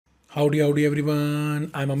Howdy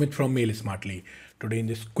everyone, I'm Amit from Mail Smartly. Today in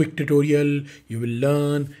this quick tutorial, you will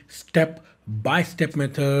learn step-by-step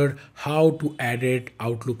method how to edit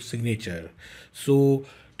Outlook signature. So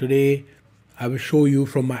today I will show you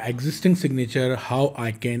from my existing signature how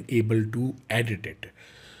I can able to edit it.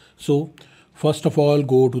 So first of all,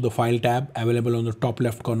 go to the File tab available on the top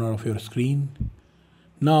left corner of your screen.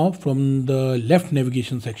 Now from the left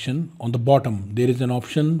navigation section on the bottom, there is an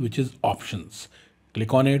option which is Options.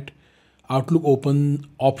 Click on it. Outlook open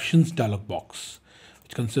Options dialog box,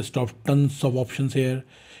 which consists of tons of options here.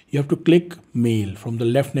 You have to click Mail from the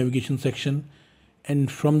left navigation section, and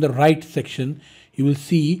from the right section, you will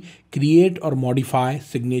see Create or Modify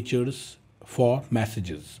Signatures for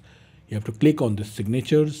Messages. You have to click on this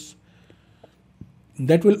Signatures.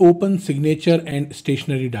 That will open Signature and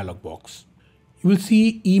Stationery dialog box. You will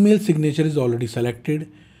see email signature is already selected,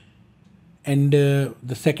 and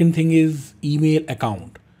the second thing is email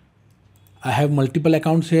account. I have multiple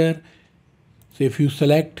accounts here. So if you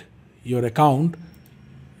select your account,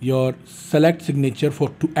 your select signature for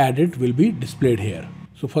to add it will be displayed here.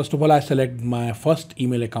 So first of all, I select my first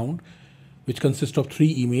email account, which consists of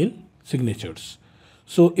 3 email signatures.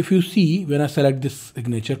 So if you see, when I select this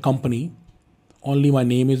signature company, only my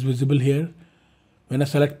name is visible here. When I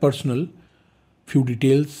select personal, few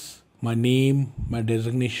details, my name, my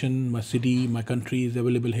designation, my city, my country is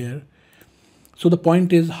available here. So the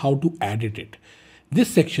point is how to edit it. This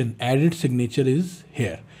section, edit signature, is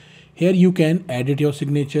here. Here you can edit your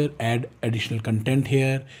signature, add additional content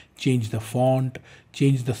here, change the font,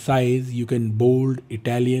 change the size. You can bold,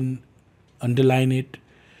 Italian, underline it.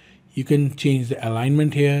 You can change the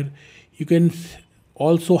alignment here. You can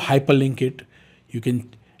also hyperlink it. You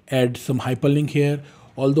can add some hyperlink here.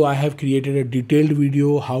 Although I have created a detailed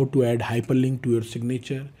video how to add hyperlink to your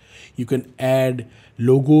signature. You can add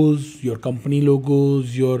logos, your company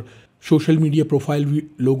logos, your social media profile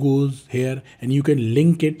logos here, and you can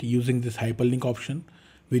link it using this hyperlink option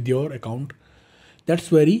with your account. That's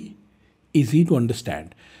very easy to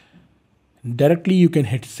understand. Directly you can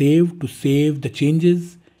hit save to save the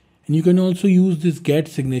changes, and you can also use this get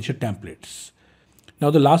signature templates.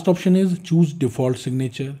 Now the last option is choose default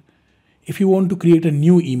signature. If you want to create a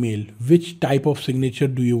new email, which type of signature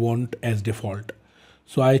do you want as default?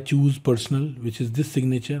 So I choose personal, which is this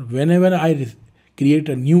signature. Whenever I create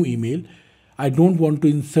a new email, I don't want to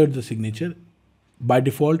insert the signature. By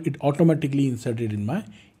default, it automatically inserted in my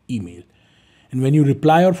email. And when you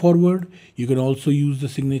reply or forward, you can also use the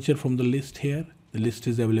signature from the list here. The list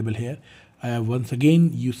is available here. Once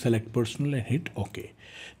again, you select personal and hit OK.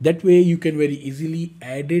 That way you can very easily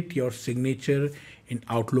edit your signature in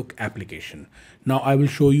Outlook application. Now I will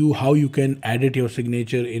show you how you can edit your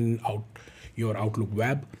signature in your Outlook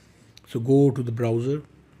web. So go to the browser,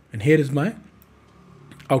 and here is my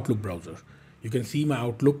Outlook browser. You can see my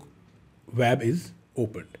Outlook web is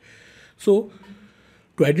opened. So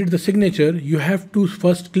to edit the signature, you have to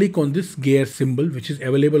first click on this gear symbol, which is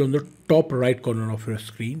available on the top right corner of your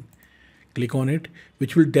screen. Click on it,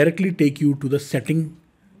 which will directly take you to the setting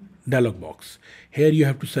dialog box. Here you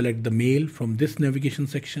have to select the mail from this navigation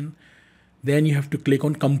section. Then you have to click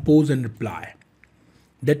on compose and reply.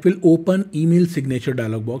 That will open email signature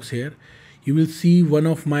dialog box here. You will see one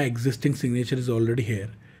of my existing signature is already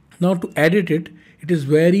here. Now to edit it, it is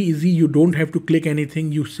very easy. You don't have to click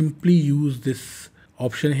anything. You simply use this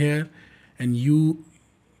option here, and you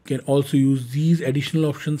can also use these additional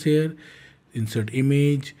options here. Insert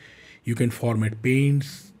image. You can format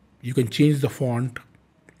paints. You can change the font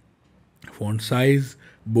size,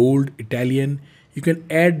 bold, Italian. You can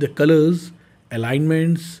add the colors,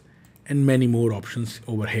 alignments, and many more options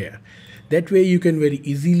over here. That way you can very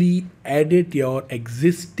easily edit your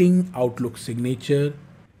existing Outlook signature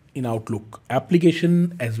in Outlook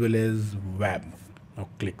application as well as web. Now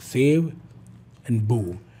click save, and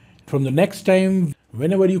boom. From the next time,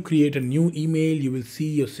 whenever you create a new email, you will see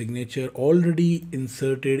your signature already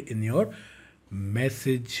inserted in your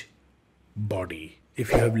message body. If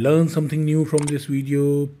you have learned something new from this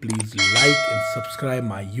video, please like and subscribe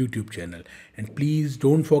my YouTube channel. And please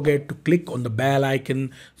don't forget to click on the bell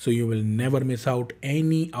icon so you will never miss out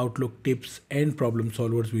any Outlook tips and problem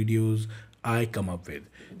solvers videos I come up with.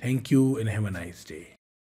 Thank you and have a nice day.